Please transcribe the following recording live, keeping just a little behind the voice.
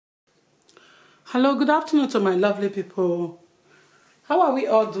Hello, good afternoon to my lovely people. How are we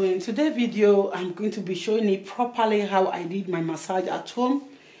all doing? Today's video, I'm going to be showing you properly how I did my massage at home.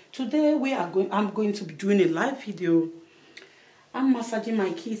 Today I'm going to be doing a live video. I'm massaging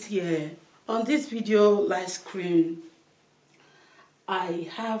my kids here. On this video live screen, I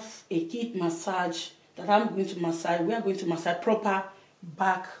have a kid massage that I'm going to massage. We are going to massage proper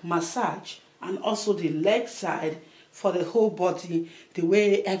back massage and also the leg side for the whole body, the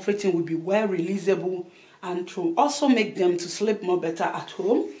way everything will be well releasable, and to also make them to sleep more better at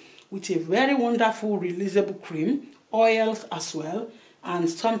home with a very wonderful releasable cream, oils as well, and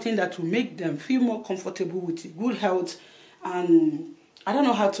something that will make them feel more comfortable with good health. And I don't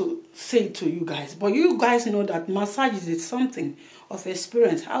know how to say it to you guys, but you guys know that massage is something of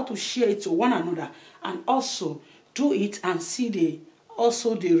experience, how to share it to one another and also do it and see the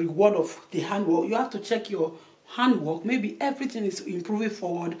reward of the handwork. You have to check your handwork. Maybe everything is improving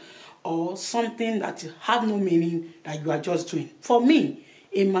forward or something that have no meaning that you are just doing. For me,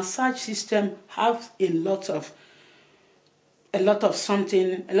 a massage system has a lot of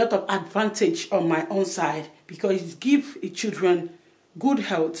advantage on my own side because it gives children good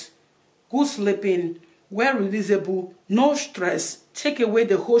health, good sleeping, well releasable, no stress, take away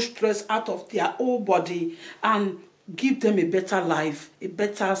the whole stress out of their whole body and give them a better life, a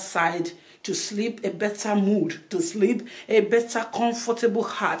better side to sleep, a better mood to sleep, a better comfortable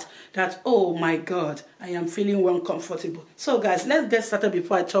heart that, oh my God, I am feeling well comfortable. So guys, let's get started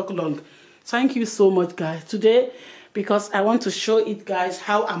before I talk long. Thank you so much guys. Today, because I want to show it guys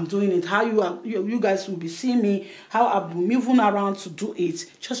how I'm doing it, how you guys will be seeing me, how I'm moving around to do it.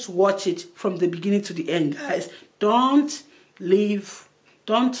 Just watch it from the beginning to the end guys. Don't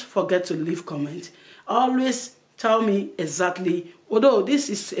forget to leave comment. Always tell me exactly, although this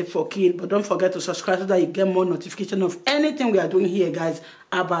is for kids, but don't forget to subscribe so that you get more notification of anything we are doing here guys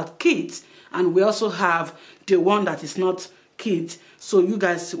about kids. And we also have the one that is not kids. So you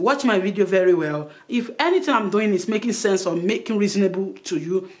guys watch my video very well. If anything I'm doing is making sense or making reasonable to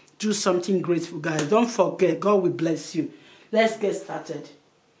you, do something grateful guys. Don't forget, God will bless you. Let's get started.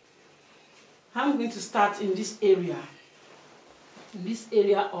 I'm going to start in this area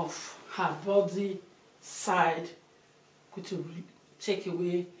of her body side. Going to take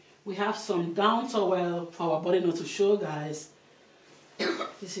away. We have some down towel for our body not to show guys.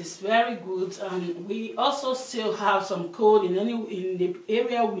 This is very good, and we also still have some cold in the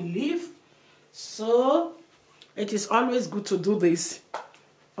area we live, so it is always good to do this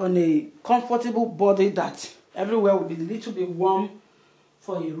on a comfortable body that everywhere will be a little bit warm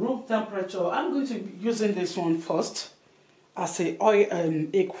for a room temperature. I'm going to be using this one first as a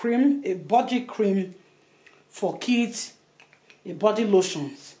cream, a body cream for kids, a body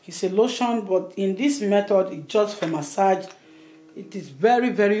lotion. It's a lotion, but in this method it's just for massage. It is very,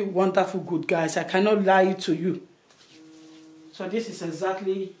 very wonderful good guys. I cannot lie to you. So this is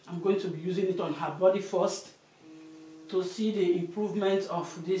exactly, I'm going to be using it on her body first to see the improvement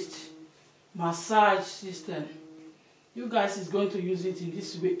of this massage system. You guys is going to use it in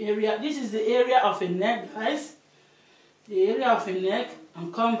this area. This is the area of a neck guys. The area of a neck,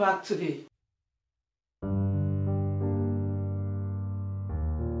 and come back to the